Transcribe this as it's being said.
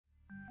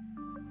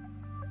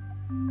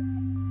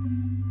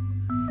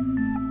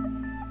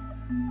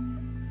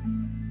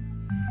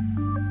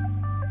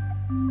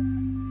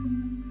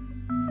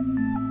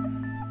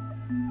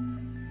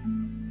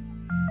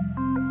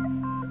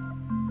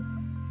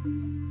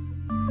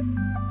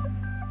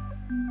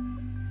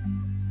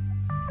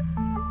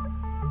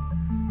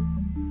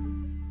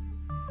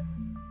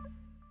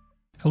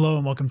Hello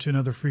and welcome to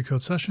another free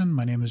code session.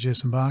 My name is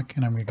Jason Bach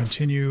and I'm going to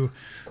continue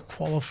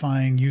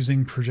qualifying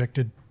using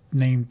projected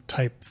name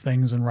type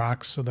things and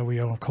rocks so that we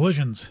have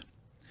collisions.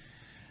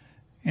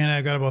 And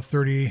I've got about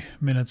 30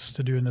 minutes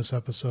to do in this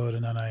episode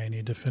and then I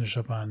need to finish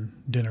up on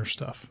dinner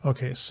stuff.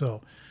 Okay,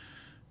 so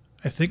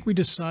I think we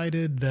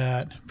decided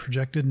that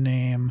projected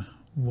name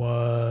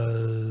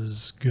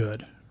was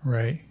good,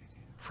 right?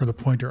 For the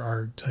pointer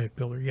arg type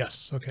builder.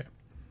 Yes, okay.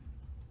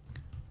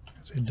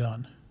 I say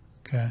done.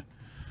 Okay.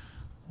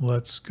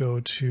 Let's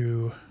go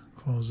to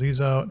close these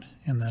out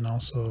and then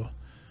also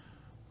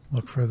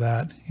look for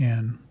that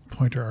in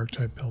pointer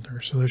archetype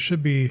builder. So there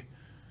should be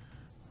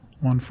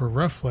one for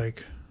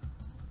RefLake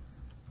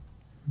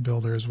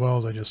builder as well,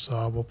 as I just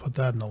saw. We'll put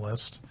that in the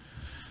list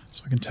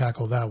so we can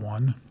tackle that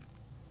one.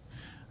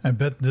 I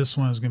bet this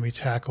one is going to be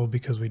tackled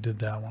because we did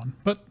that one,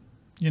 but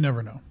you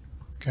never know.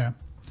 Okay.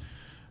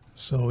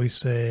 So we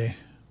say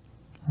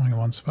only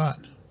one spot,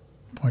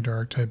 pointer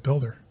archetype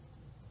builder.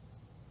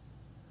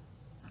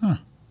 Huh.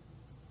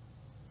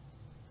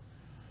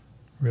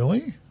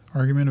 Really?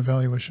 Argument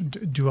evaluation.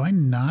 Do I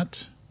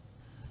not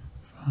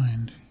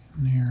find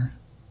in here?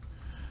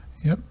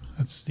 Yep,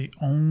 that's the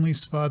only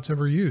spots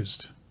ever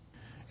used.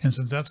 And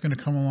since that's going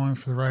to come along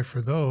for the ride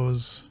for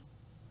those,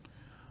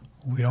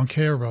 we don't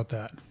care about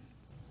that.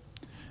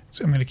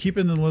 So I'm going to keep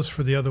it in the list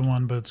for the other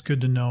one, but it's good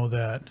to know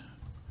that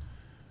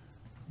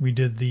we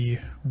did the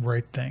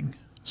right thing.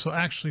 So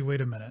actually,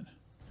 wait a minute.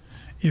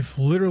 If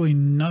literally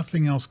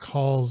nothing else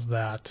calls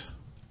that,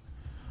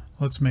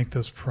 let's make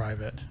this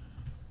private.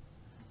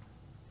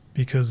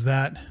 Because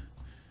that,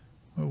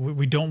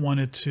 we don't want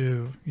it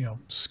to,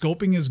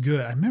 scoping is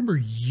good. I remember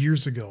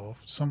years ago,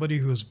 somebody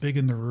who was big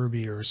in the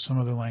Ruby or some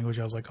other language,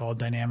 I was like all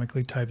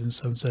dynamically typed and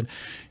stuff, said,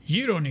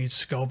 you don't need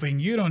scoping.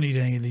 You don't need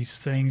any of these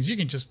things. You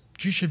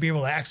should be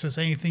able to access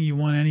anything you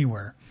want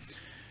anywhere.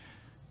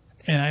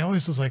 And I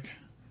always was like,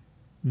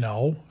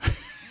 no,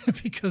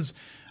 because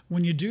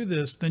when you do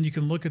this, then you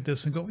can look at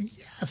this and go,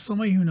 yeah,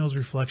 somebody who knows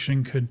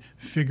reflection could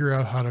figure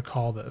out how to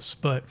call this,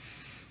 but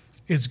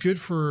it's good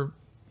for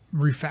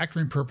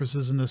refactoring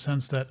purposes in the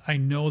sense that I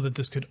know that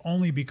this could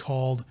only be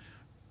called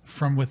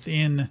from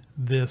within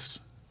this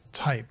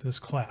type, this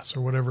class,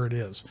 or whatever it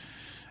is.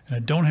 And I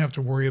don't have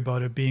to worry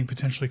about it being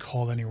potentially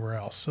called anywhere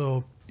else.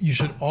 So you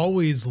should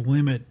always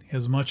limit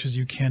as much as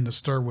you can to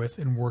start with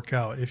and work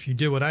out. If you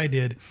did what I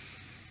did,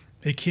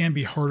 it can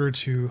be harder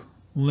to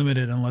limit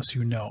it unless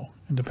you know,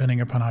 and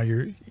depending upon how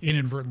you're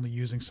inadvertently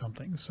using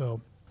something. So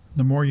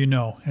the more you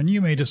know, and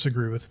you may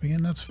disagree with me,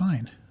 and that's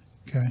fine.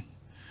 Okay.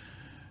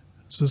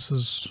 So this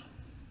is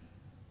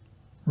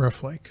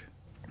RefLake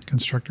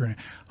constructor.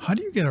 How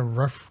do you get a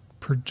ref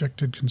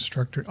projected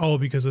constructor? Oh,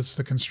 because it's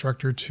the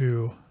constructor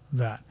to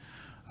that.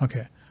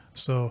 Okay.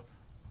 So,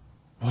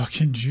 well,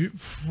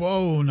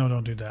 whoa, no,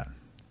 don't do that.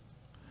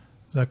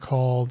 Is that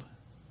called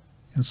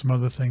in some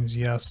other things?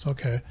 Yes.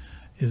 Okay.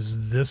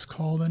 Is this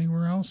called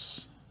anywhere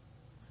else?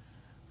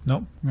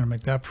 Nope. I'm going to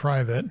make that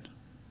private.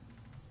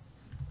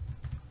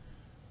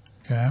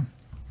 Okay.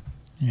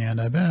 And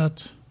I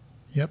bet,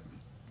 yep.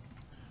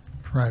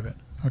 Private.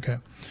 Okay,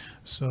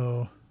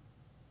 so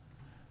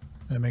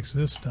that makes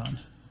this done.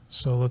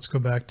 So let's go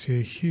back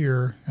to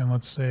here and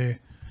let's say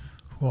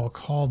who I'll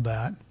call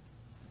that.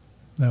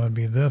 That would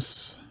be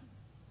this.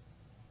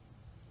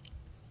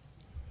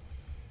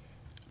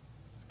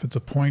 If it's a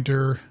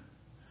pointer,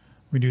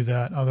 we do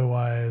that.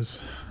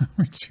 Otherwise,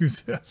 we do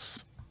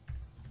this.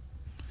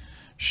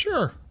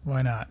 Sure,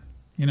 why not?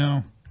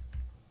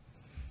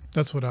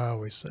 That's what I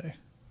always say.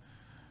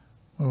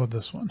 What about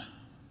this one?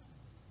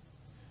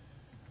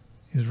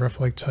 Is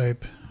RefLake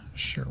type?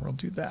 Sure, we'll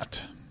do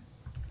that.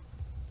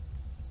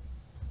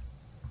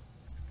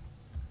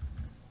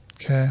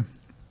 Okay.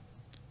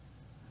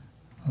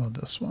 Oh,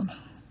 this one.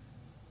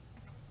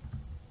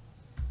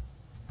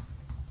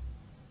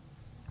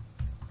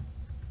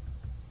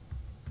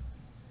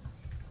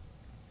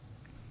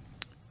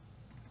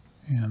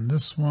 And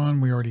this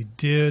one we already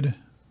did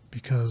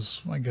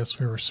because I guess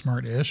we were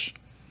smart-ish.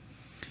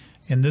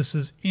 And this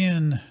is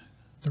in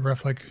the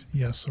RefLake.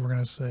 Yes, so we're going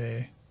to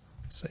say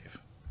save.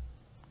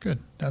 Good,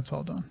 that's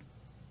all done.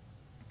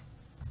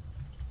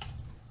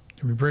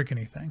 Did we break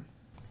anything?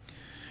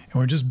 And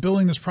we're just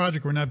building this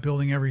project, we're not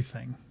building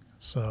everything.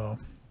 So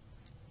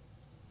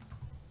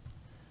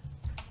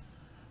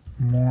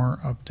more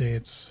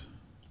updates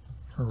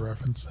for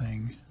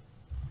referencing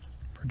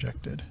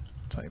projected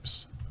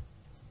types.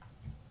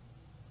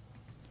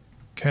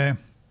 Okay.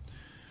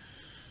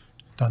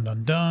 Done,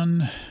 done,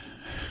 done.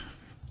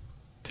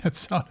 That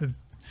sounded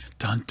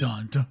dun,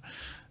 dun, dun.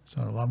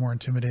 Sounded a lot more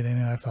intimidating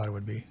than I thought it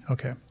would be.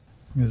 Okay.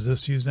 Is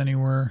this used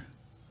anywhere?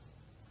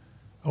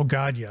 Oh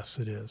God, yes,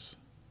 it is.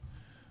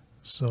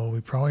 So we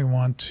probably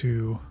want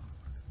to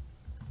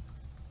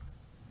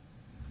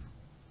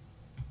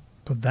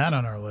put that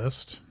on our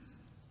list.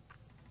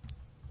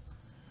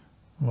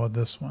 What about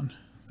this one?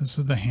 This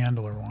is the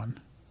handler one.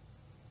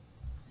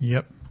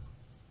 Yep.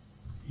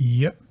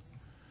 Yep.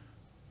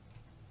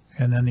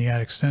 And then the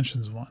add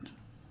extensions one.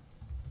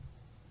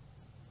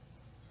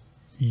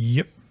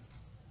 Yep.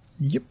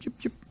 Yep.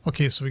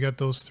 Okay, so we got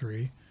those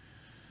three.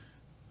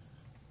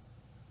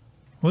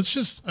 Let's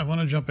just, I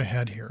want to jump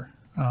ahead here.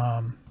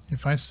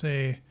 If I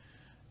say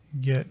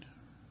get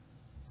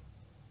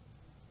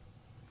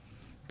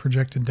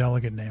projected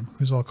delegate name,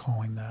 who's all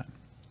calling that?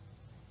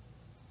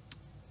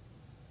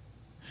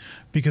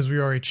 Because we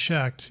already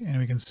checked, and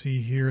we can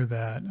see here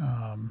that,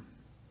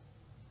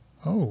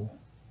 oh,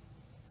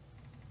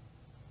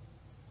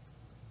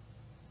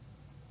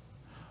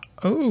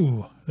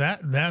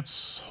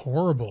 that's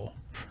horrible.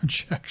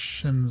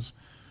 Projections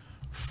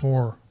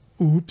for,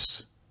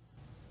 oops,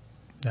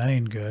 that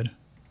ain't good.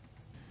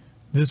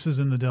 This is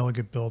in the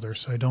delegate builder,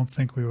 so I don't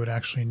think we would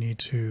actually need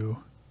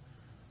to,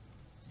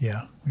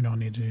 yeah, we don't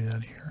need to do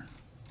that here.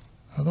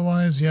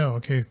 Otherwise, yeah,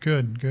 okay,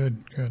 good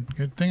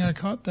thing I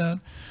caught that.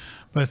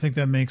 But I think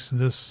that makes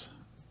this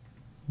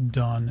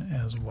done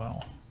as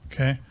well.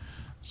 Okay,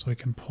 so we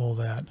can pull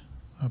that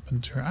up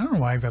into, I don't know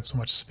why I've got so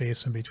much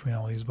space in between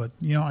all these, but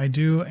you know, I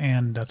do,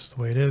 and that's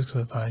the way it is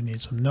because I thought I need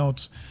some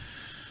notes.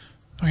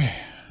 Okay.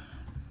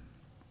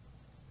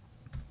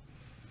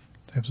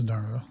 Types of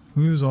Dharma.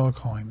 Who's all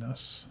calling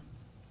this?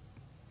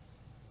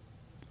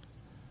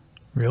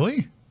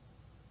 Really?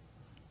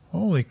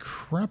 Holy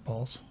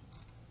crapples.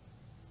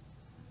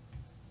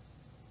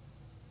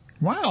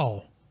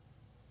 Wow.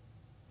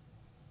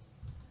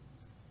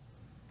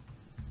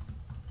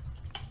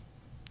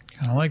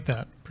 Kind of like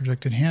that.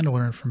 Projected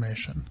handler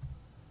information.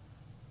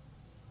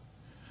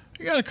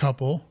 You got a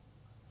couple.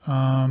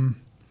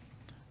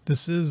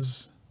 This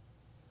is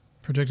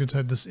projected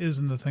type. This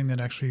isn't the thing that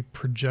actually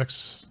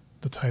projects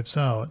the types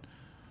out.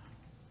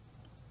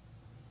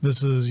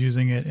 This is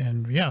using it,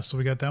 and yeah, so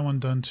we got that one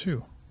done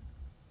too.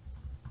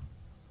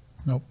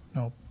 Nope.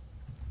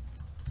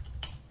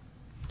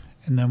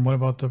 And then what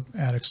about the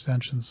add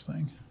extensions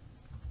thing?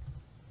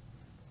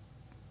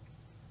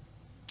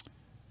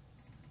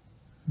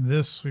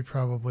 This we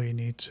probably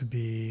need to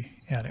be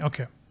adding.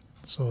 Okay,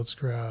 so let's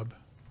grab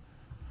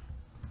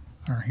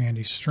our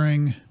handy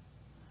string.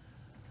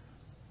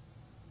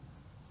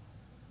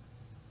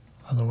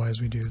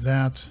 Otherwise we do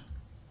that.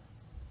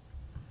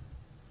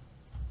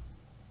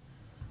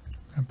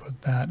 I'm gonna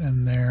put that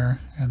in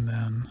there, and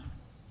then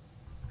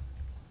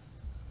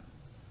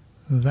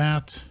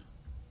that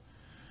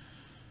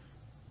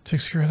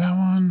takes care of that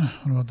one.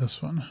 What about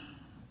this one?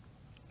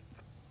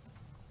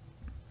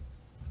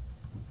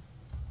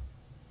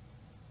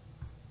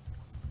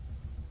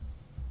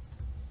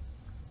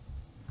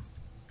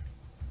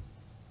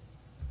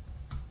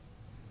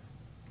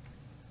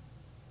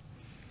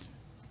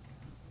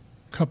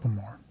 Couple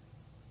more.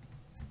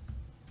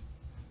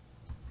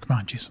 Come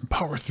on, Jason,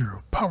 power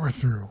through.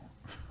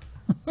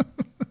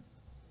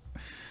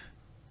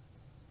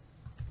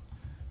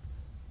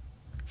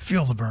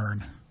 Feel the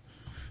burn.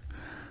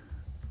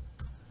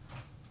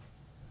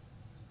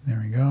 There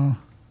we go.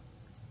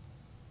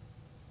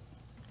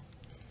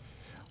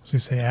 So we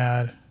say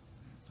add,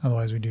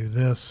 otherwise we do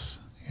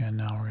this, and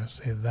now we're going to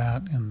say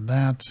that and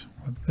that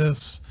with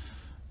this,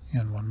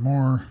 and one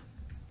more.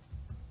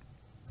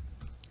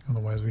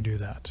 Otherwise we do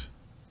that.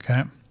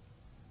 Okay.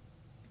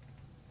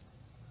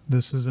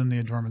 This is in the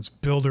adornments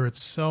builder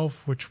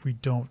itself, which we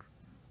don't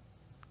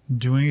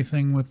do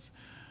anything with.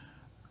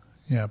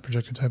 Yeah,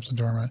 projected types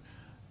adornment.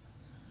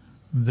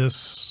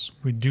 This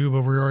we do,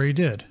 but we already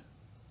did.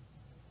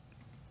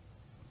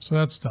 So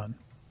that's done.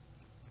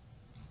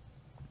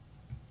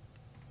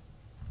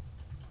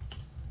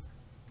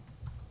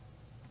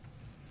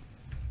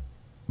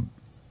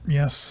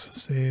 Yes,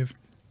 save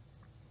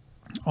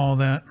all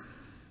that.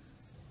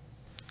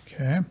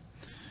 Okay.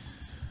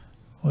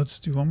 Let's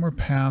do one more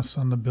pass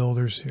on the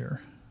builders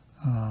here.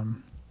 I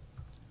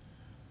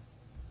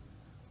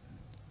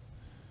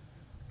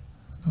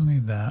don't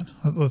need that.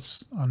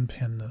 Let's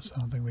unpin this. I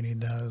don't think we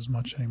need that as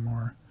much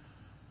anymore.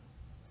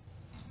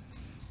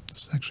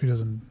 This actually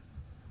doesn't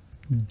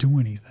do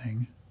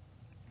anything.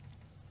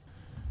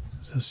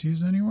 Is this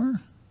used anywhere?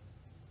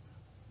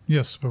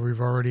 Yes, but we've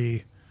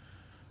already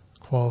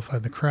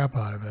qualified the crap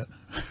out of it.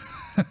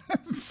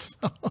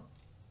 So,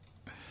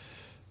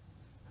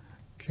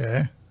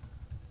 okay.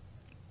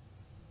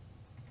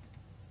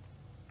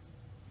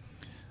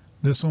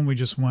 This one we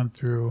just went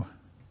through.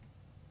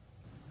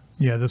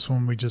 Yeah, this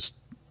one we just,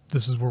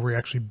 this is where we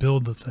actually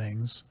build the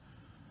things.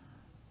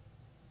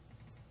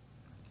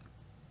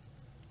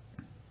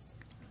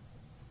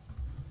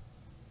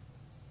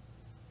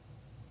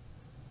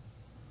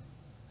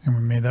 And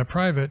we made that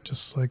private,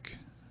 just like,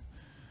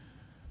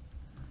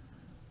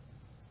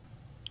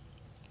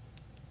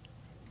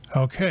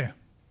 okay.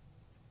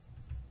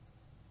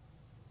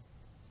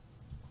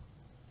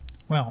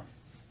 Well,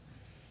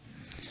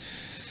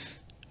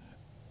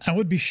 I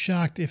would be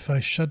shocked if I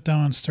shut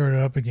down and started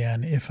up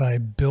again, if I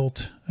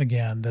built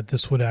again, that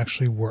this would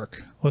actually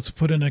work. Let's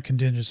put in a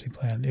contingency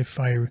plan. If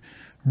I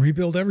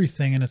rebuild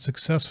everything and it's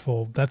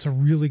successful, that's a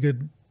really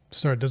good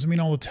start. Doesn't mean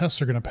all the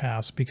tests are going to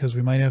pass, because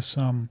we might have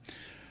some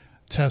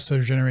tests that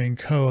are generating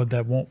code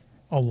that won't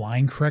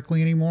align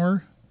correctly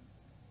anymore,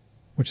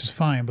 which is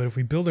fine. But if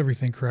we build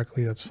everything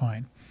correctly, that's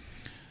fine.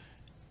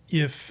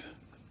 If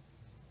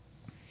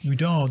we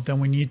don't, then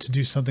we need to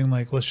do something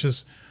like, let's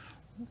just,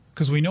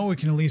 because we know we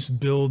can at least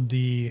build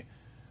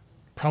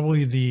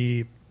probably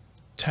the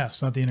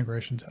tests, not the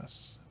integration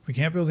tests. If we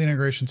can't build the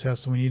integration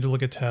tests, then we need to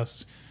look at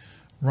tests,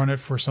 run it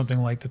for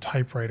something like the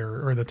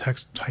typewriter or the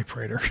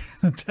typewriter,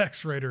 the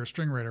text writer, or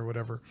string writer,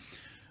 whatever.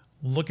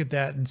 Look at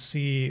that and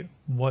see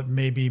what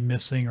may be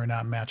missing or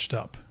not matched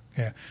up.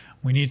 Okay.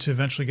 We need to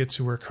eventually get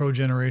to where code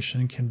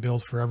generation can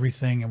build for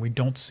everything and we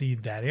don't see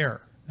that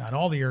error. Not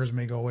all the errors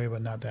may go away,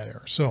 but not that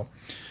error. So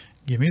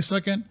give me a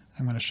second.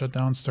 I'm going to shut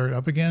down, start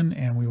up again,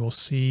 and we will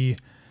see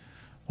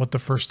what the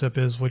first step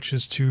is, which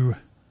is to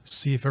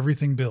see if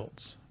everything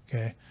builds.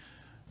 Okay.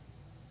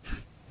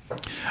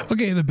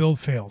 Okay, the build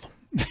failed.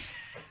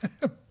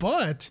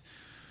 But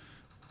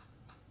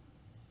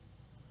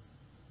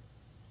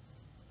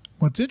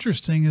what's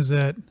interesting is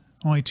that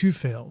only 2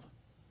 failed.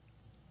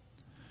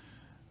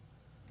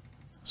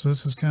 So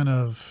this is kind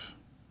of,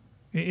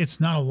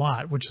 it's not a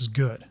lot, which is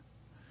good.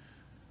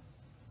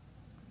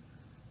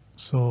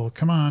 So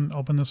come on,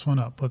 open this one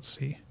up. Let's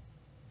see.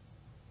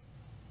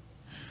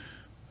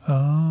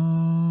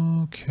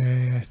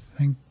 Okay, I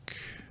think,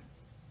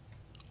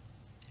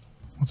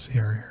 what's the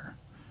error here?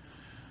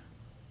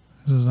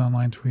 This is on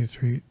line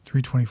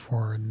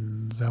 324,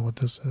 and is that what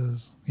this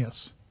is?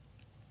 Yes.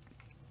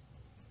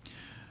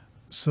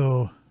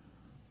 So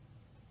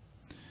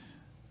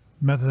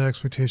method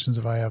expectations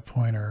of I have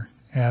pointer,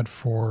 add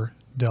for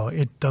del.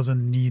 It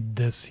doesn't need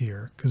this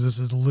here because this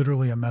is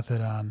literally a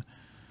method on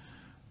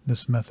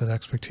this method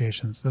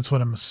expectations. That's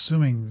what I'm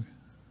assuming,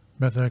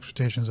 method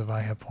expectations of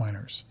I have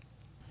pointers.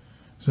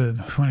 So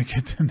when I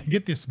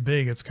get this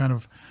big, it's kind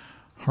of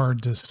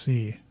hard to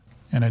see.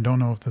 And I don't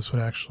know if this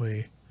would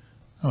actually,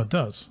 oh, it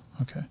does.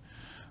 Okay.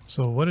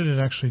 So what did it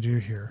actually do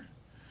here?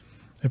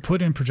 It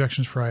put in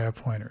projections for I have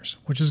pointers,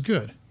 which is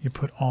good. You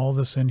put all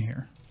this in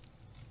here.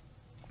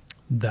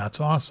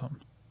 That's awesome.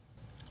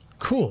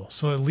 Cool.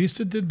 So at least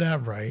it did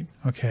that right.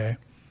 Okay.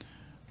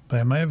 But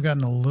I might have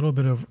gotten a little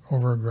bit of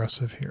over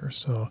aggressive here.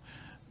 So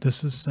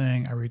this is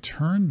saying I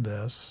returned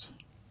this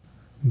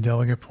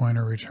delegate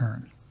pointer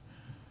return.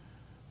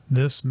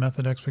 This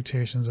method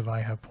expectations of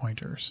I have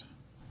pointers.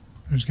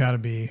 There's got to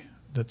be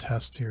the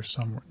test here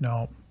somewhere.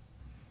 No.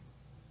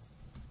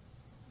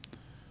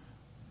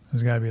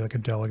 There's got to be like a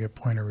delegate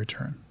pointer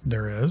return.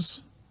 There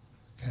is.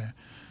 Okay.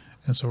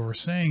 And so what we're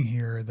saying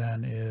here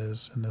then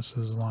is, and this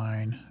is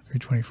line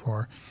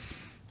 324,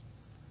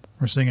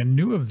 we're saying a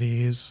new of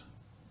these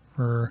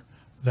for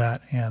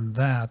that and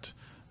that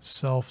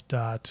self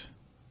dot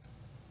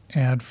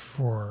add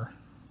for,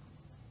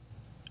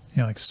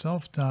 like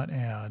self dot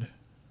add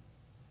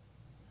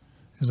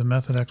is a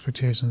method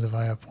expectations if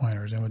I have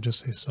pointers, and would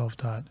just say self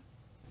dot.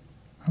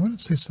 Why would it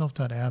say self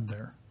dot add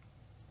there?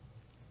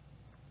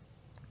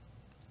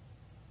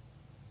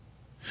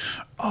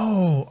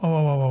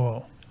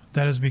 Oh.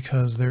 That is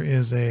because there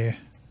is a,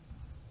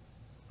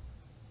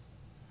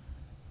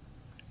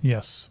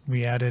 yes,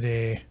 we added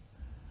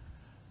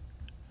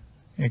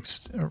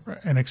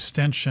an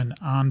extension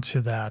onto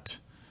that,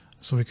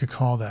 so we could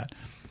call that.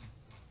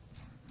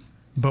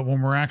 But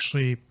when we're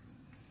actually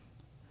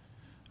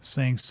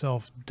saying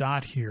self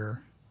dot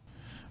here,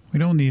 we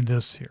don't need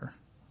this here.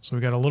 So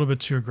we got a little bit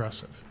too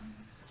aggressive.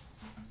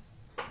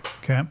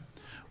 Okay,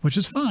 which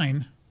is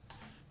fine.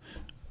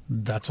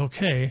 That's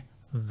okay.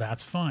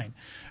 That's fine.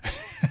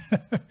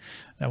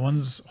 That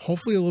one's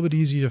hopefully a little bit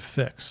easy to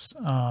fix.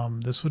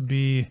 This would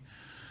be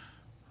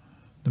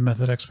the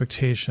method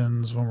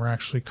expectations when we're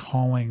actually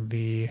calling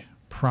the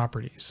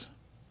properties.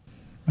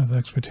 Method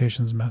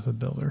expectations method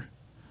builder.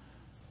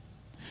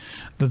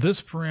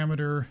 This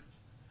parameter,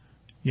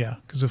 yeah,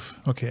 because if,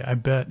 okay, I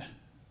bet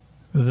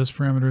that this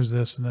parameter is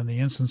this, and then the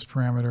instance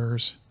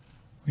parameters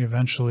we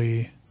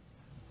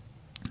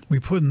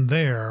put in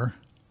there,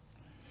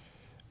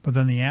 but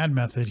then the add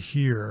method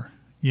here,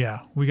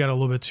 yeah, we got a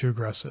little bit too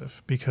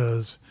aggressive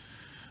because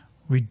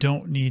we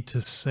don't need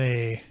to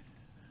say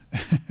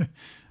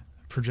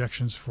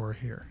projections for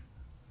here.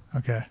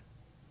 Okay.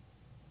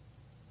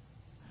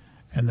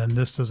 And then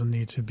this doesn't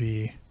need to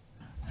be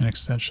an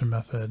extension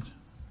method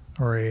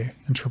or a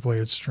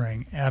interpolated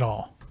string at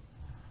all.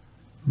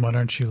 What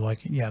aren't you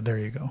liking? Yeah, there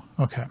you go.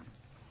 Okay.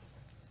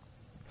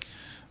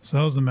 So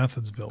that was the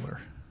methods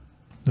builder.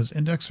 Does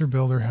indexer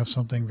builder have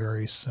something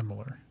very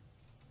similar?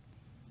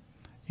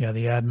 Yeah,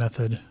 the add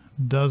method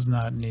does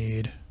not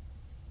need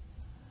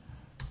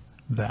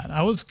that.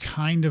 I was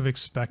kind of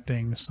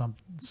expecting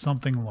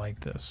something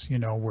like this,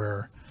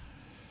 where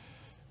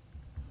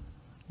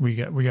we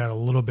got a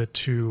little bit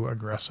too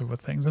aggressive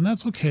with things, and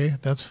that's okay.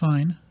 That's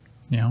fine.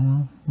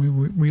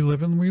 We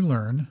live and we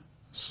learn.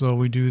 So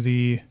we do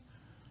the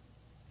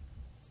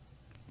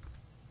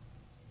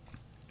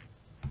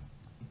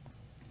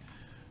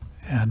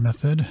add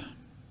method.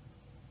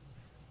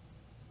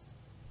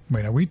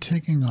 Wait, are we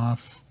taking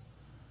off?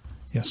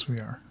 Yes, we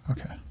are.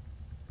 Okay.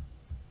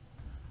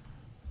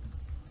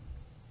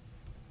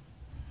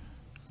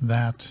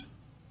 That.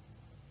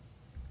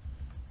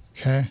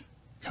 Okay.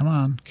 Come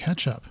on,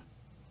 catch up.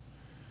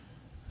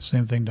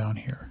 Same thing down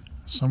here.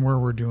 Somewhere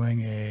we're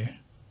doing a,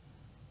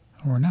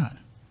 oh, we're not.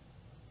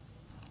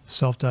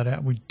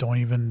 self.add. We don't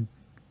even.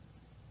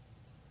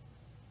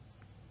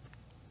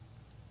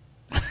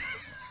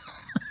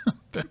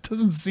 That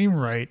doesn't seem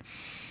right.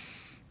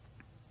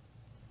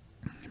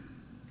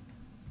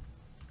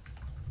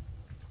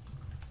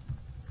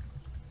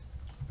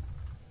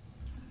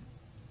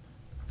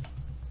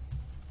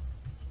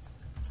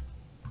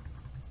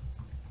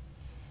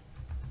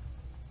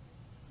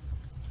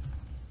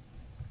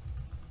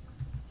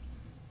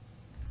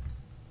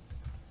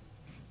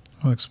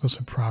 Oh,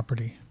 explicit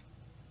property.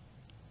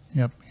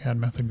 Yep, add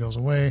method goes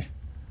away.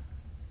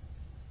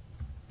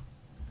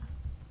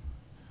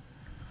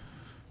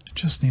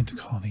 Just need to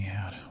call the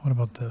add. What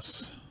about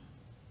this?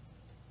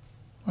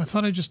 Oh, I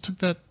thought I just took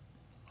that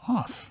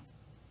off.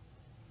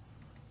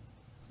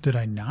 Did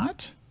I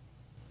not?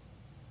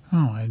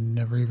 Oh, I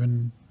never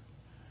even...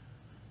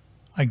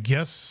 I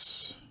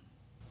guess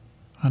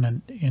on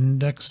an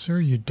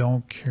indexer you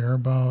don't care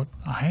about...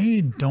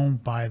 I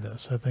don't buy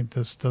this. I think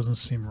this doesn't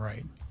seem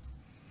right.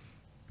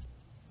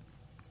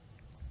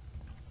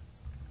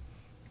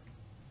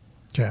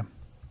 Okay.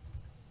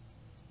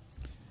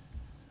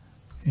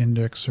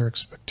 Indexer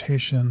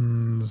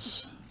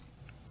expectations.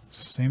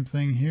 Same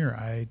thing here.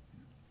 I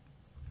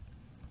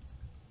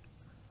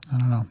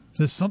don't know.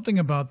 There's something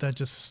about that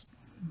just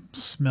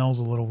smells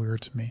a little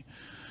weird to me.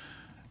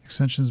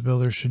 Extensions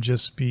builder should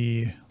just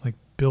be like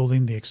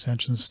building the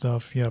extension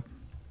stuff. Yep.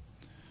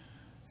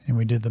 And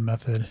we did the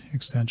method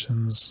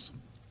extensions,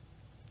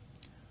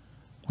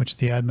 which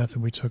the add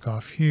method we took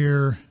off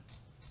here.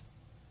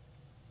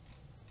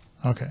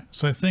 Okay,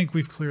 so I think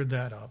we've cleared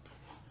that up.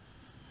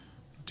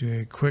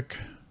 Do a quick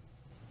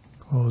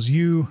close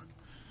U,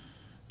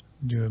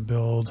 do a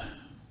build.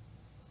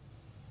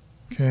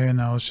 Okay,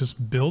 now let's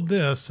just build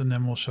this and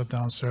then we'll shut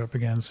down, start up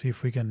again, see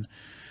if we can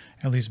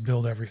at least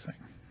build everything.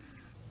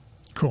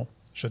 Cool,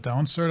 shut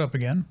down, start up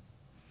again.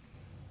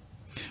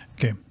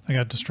 Okay, I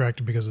got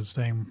distracted because it's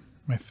saying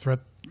my threat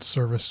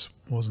service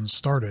wasn't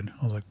started.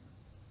 I was like,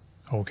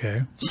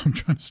 okay, so I'm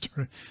trying to start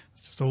it.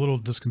 It's just a little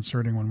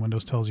disconcerting when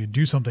Windows tells you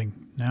do something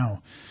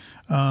now.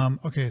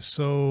 Okay,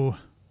 so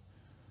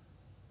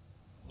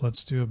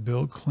let's do a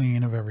build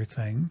clean of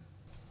everything.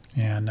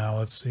 And now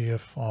let's see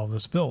if all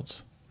this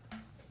builds.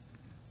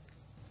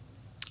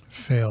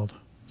 Failed.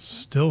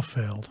 Still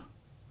failed.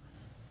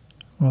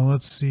 Well,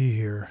 let's see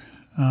here.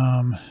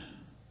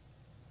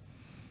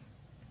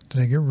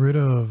 Did I get rid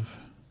of...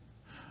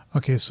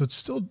 Okay, so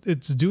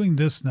it's doing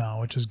this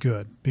now, which is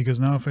good. Because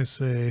now if I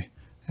say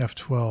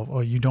F12, oh,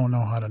 you don't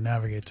know how to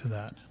navigate to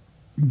that.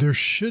 There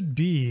should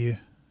be...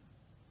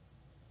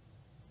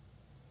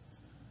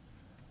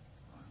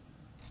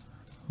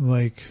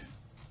 like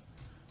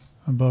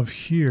above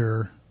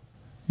here,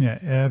 yeah,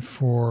 add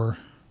for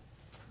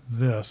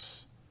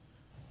this.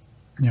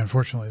 Yeah,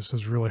 unfortunately, this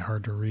is really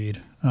hard to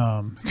read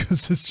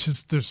because it's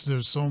just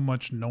there's so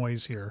much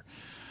noise here.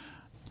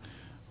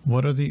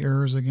 What are the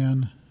errors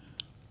again?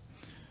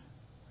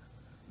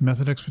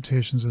 Method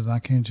expectations does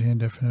not contain a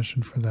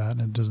definition for that,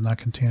 and it does not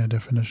contain a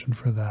definition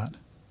for that.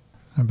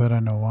 I bet I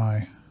know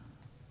why.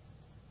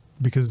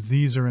 Because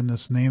these are in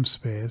this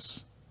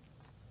namespace.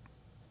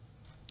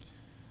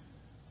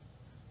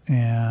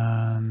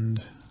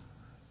 And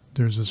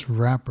there's this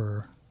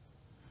wrapper.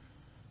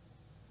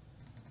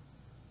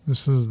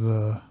 This is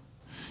the,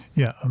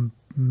 yeah,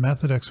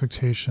 method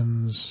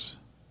expectations.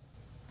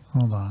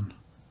 Hold on.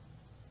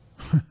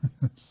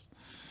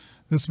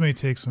 This may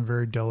take some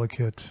very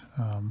delicate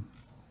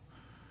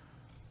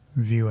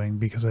viewing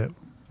because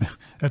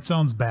that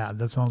sounds bad.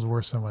 That sounds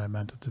worse than what I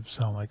meant it to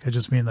sound like. I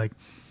just mean like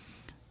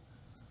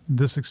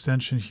this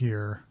extension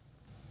here,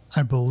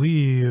 I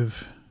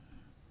believe...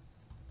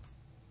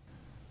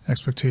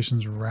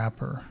 expectations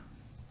wrapper.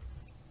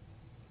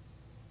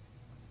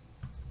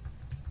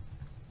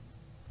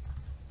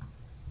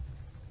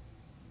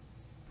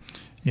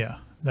 Yeah,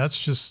 that's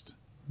just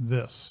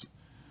this.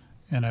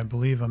 And I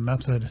believe a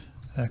method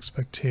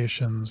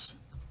expectations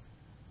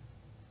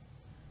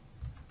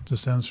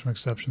descends from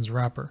exceptions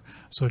wrapper.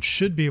 So it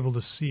should be able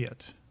to see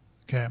it.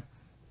 Okay.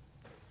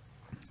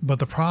 But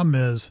the problem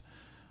is,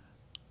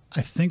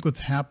 I think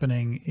what's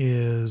happening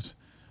is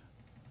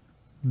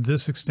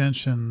this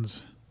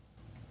extensions,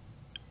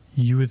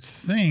 you would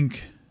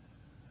think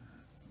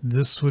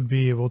this would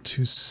be able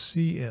to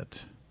see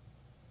it,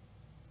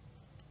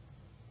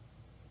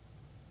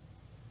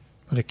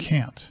 but it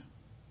can't.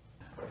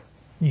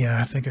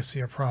 Yeah, I think I see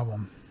a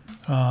problem.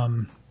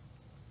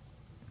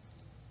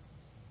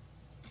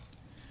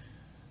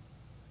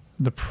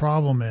 The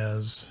problem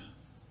is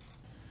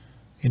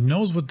it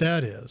knows what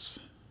that is,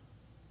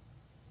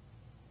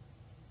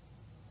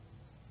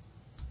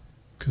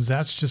 because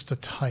that's just a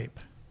type.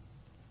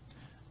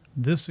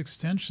 This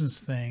extensions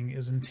thing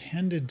is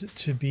intended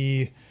to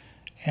be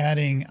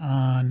adding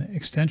on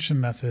extension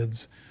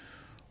methods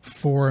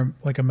for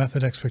like a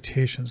method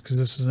expectations, because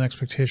this is an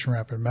expectation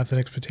wrapper. Method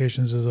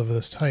expectations is of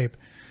this type,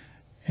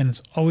 and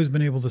it's always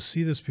been able to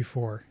see this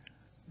before.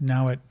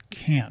 Now it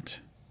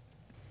can't.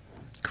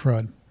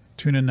 Crud.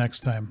 Tune in next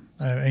time.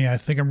 I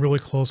think I'm really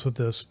close with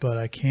this, but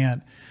I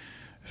can't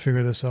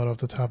figure this out off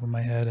the top of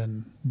my head,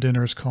 and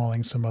dinner's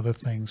calling some other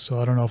things. So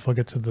I don't know if I'll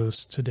get to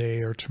this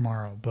today or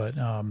tomorrow, but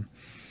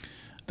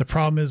the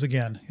problem is,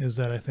 again, is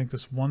that I think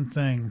this one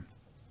thing,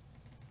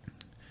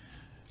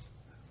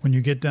 when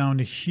you get down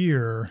to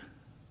here,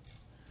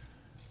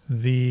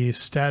 the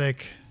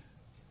static,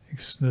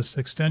 this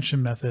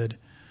extension method,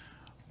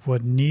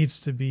 what needs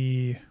to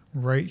be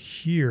right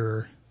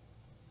here,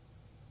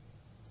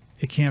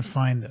 it can't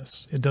find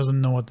this. It doesn't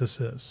know what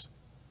this is.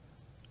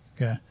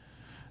 Okay.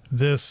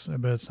 This, I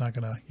bet it's not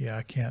gonna, yeah,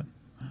 I can't.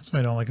 That's what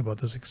I don't like about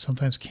this. It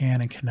sometimes can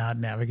and cannot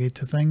navigate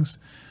to things.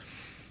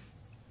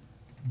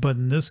 But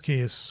in this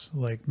case,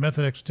 like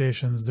method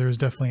expectations, there's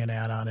definitely an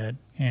add on it,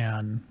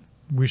 and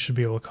we should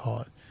be able to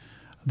call it.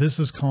 This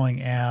is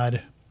calling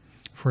add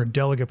for a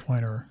delegate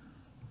pointer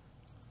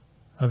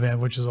event,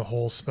 which is a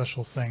whole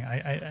special thing.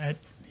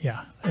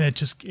 Yeah, and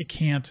it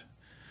can't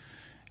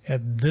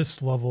at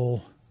this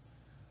level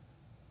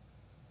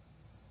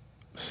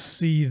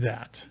see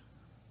that,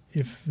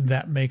 if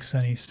that makes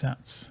any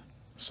sense.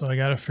 So I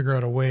got to figure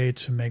out a way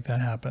to make that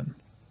happen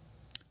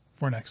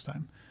for next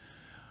time.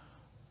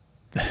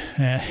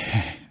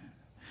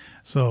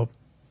 So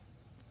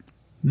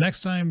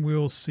next time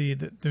we'll see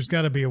that there's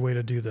got to be a way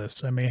to do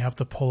this. I may have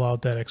to pull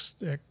out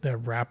that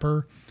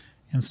wrapper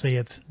and say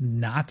it's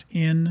not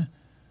in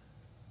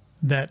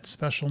that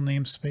special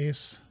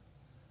namespace,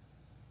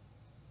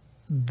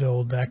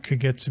 though that could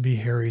get to be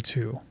hairy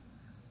too.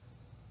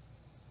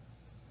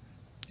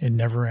 It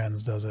never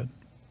ends, does it?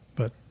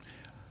 But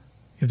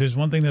if there's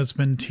one thing that's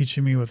been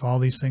teaching me with all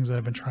these things that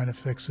I've been trying to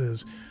fix,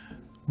 is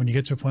when you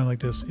get to a point like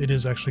this, it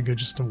is actually good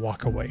just to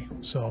walk away.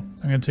 So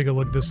I'm going to take a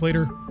look at this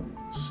later,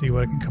 see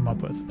what I can come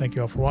up with. Thank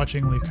you all for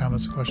watching. Leave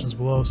comments and questions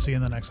below. See you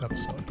in the next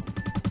episode.